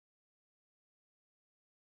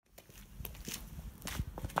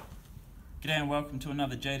G'day and welcome to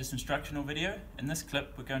another Jadus instructional video. In this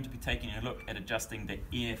clip we're going to be taking a look at adjusting the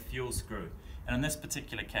air fuel screw, and in this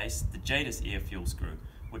particular case the Jadus air fuel screw,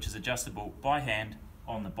 which is adjustable by hand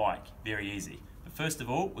on the bike. Very easy. But first of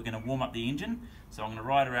all we're going to warm up the engine, so I'm going to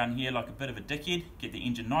ride around here like a bit of a dickhead, get the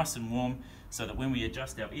engine nice and warm so that when we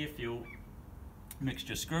adjust our air fuel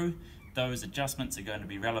mixture screw, those adjustments are going to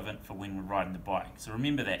be relevant for when we're riding the bike. So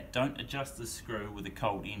remember that, don't adjust the screw with a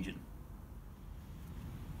cold engine.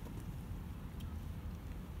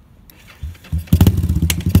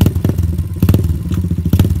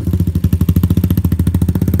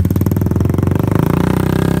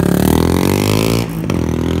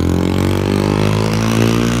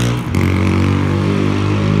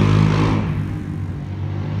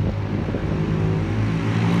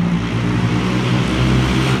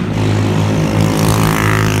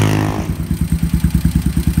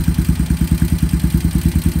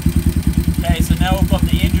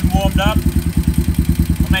 Up.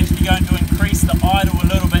 I'm actually going to increase the idle a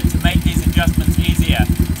little bit to make these adjustments easier.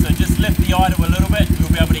 So just lift the idle a little bit and we'll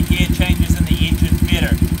be able to hear changes in the engine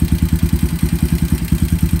better.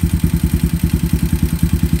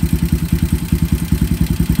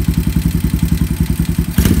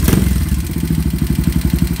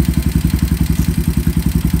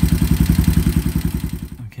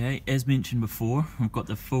 Okay, as mentioned before, I've got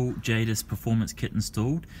the full Jadus performance kit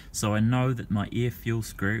installed, so I know that my air fuel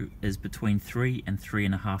screw is between 3 and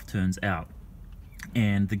 3.5 turns out.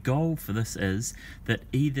 And the goal for this is that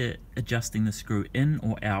either adjusting the screw in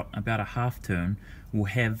or out about a half turn will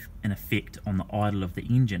have an effect on the idle of the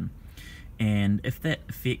engine. And if that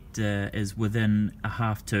effect is within a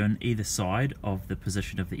half turn either side of the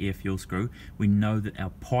position of the air fuel screw, we know that our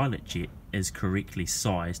pilot jet is correctly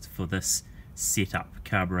sized for this setup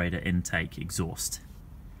carburetor intake exhaust.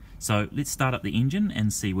 So let's start up the engine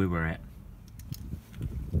and see where we're at.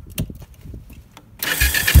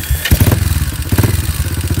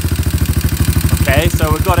 Okay,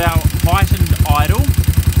 so we've got our heightened idle,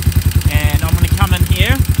 and I'm going to come in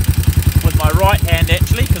here with my right hand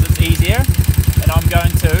actually because it's easier, and I'm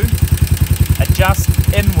going to adjust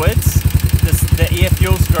inwards the air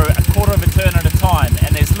fuel screw a quarter of a turn at a time,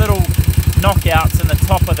 and there's little knockouts in the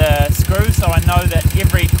top of the screw, so I know that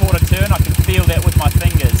every quarter turn I can feel that with my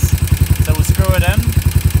fingers. So we'll screw it in.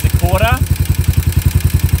 There's a quarter,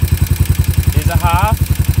 there's a half.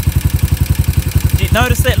 Do you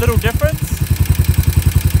notice that little difference?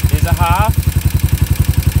 There's a half.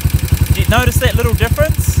 Do you notice that little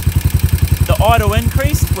difference? The idle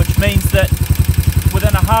increased, which means that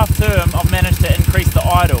within a half term I've managed to increase the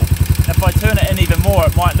idle. And if I turn it in even more,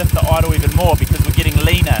 it might lift the idle even more because we're getting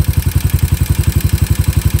leaner.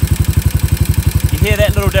 Hear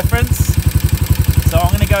that little difference? So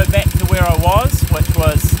I'm going to go back to where I was, which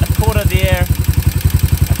was a quarter there,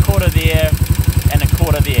 and a quarter there.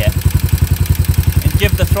 And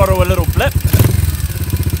give the throttle a little blip.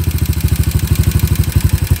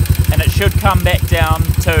 And it should come back down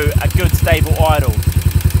to a good stable idle.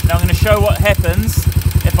 Now I'm going to show what happens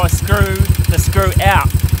if I screw the screw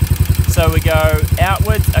out. So we go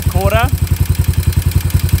outwards a quarter,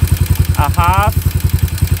 a half,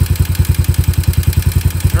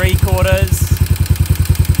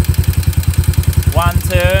 3/4, 1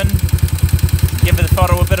 turn, give the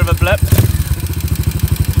throttle a bit of a blip,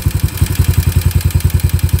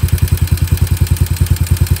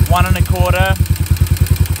 one and a quarter,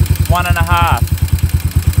 1.5.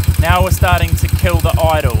 Now we're starting to kill the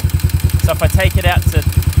idle. So if I take it out to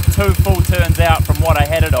 2 full turns out from what I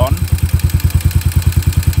had it on,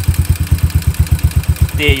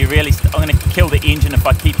 there I'm going to kill the engine if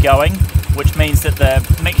I keep going, which means that the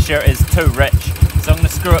mixture is too rich. So I'm going to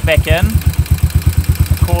screw it back in.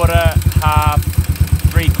 A quarter, half,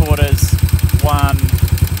 3/4, 1,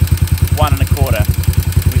 1.25.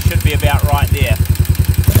 We should be about right there.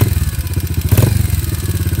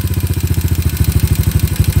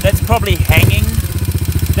 That's probably hanging.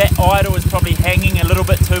 That idle is probably hanging a little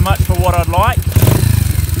bit too much for what I'd like,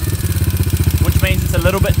 which means it's a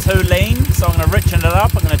little bit too lean. So I'm going to richen it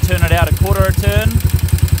up. I'm going to turn it out a quarter a turn,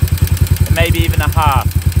 maybe even a half,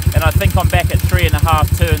 and I think I'm back at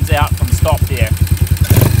 3.5 turns out from stop there.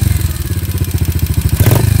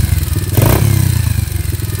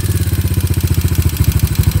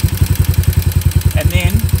 And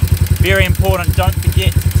then, very important, don't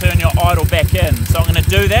forget to turn your idle back in. So I'm going to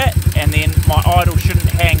do that, and then my idle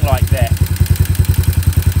shouldn't hang like that.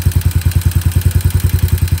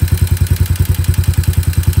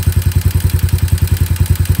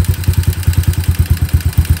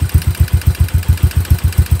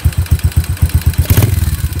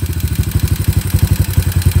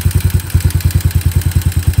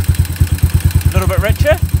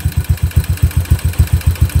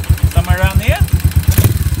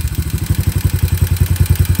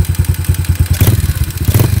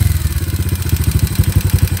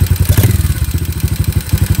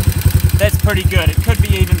 pretty good. It could be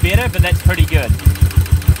even better, but that's pretty good.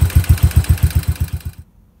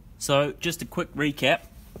 So just a quick recap.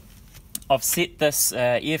 I've set this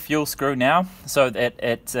air fuel screw now so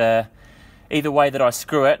that either way that I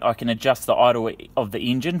screw it, I can adjust the idle of the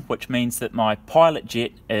engine, which means that my pilot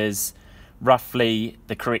jet is roughly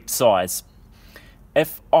the correct size.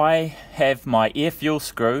 If I have my air fuel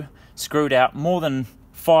screw screwed out more than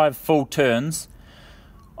 5 full turns,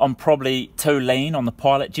 I'm probably too lean on the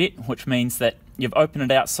pilot jet, which means that you've opened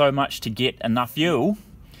it out so much to get enough fuel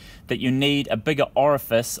that you need a bigger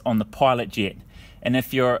orifice on the pilot jet. And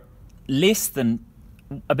if you're less than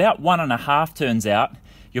about 1.5 turns out,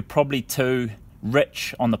 you're probably too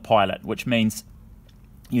rich on the pilot, which means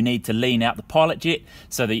you need to lean out the pilot jet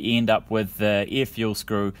so that you end up with the air fuel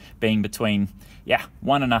screw being between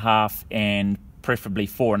 1.5 and preferably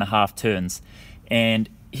 4.5 turns. And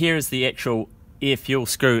here is the actual air fuel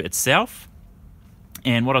screw itself.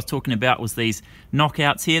 And what I was talking about was these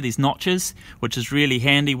knockouts here, these notches, which is really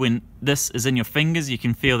handy when this is in your fingers. You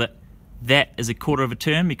can feel that that is a 1/4 of a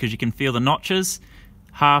turn because you can feel the notches,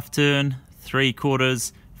 half turn,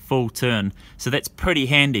 3/4, full turn. So that's pretty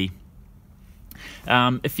handy.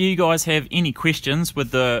 If you guys have any questions with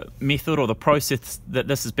the method or the process that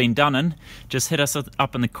this has been done in, just hit us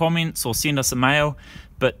up in the comments or send us a mail.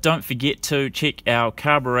 But don't forget to check our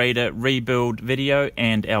carburetor rebuild video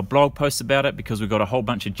and our blog post about it, because we've got a whole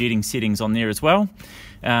bunch of jetting settings on there as well.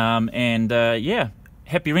 Yeah,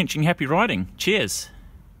 happy wrenching, happy riding. Cheers.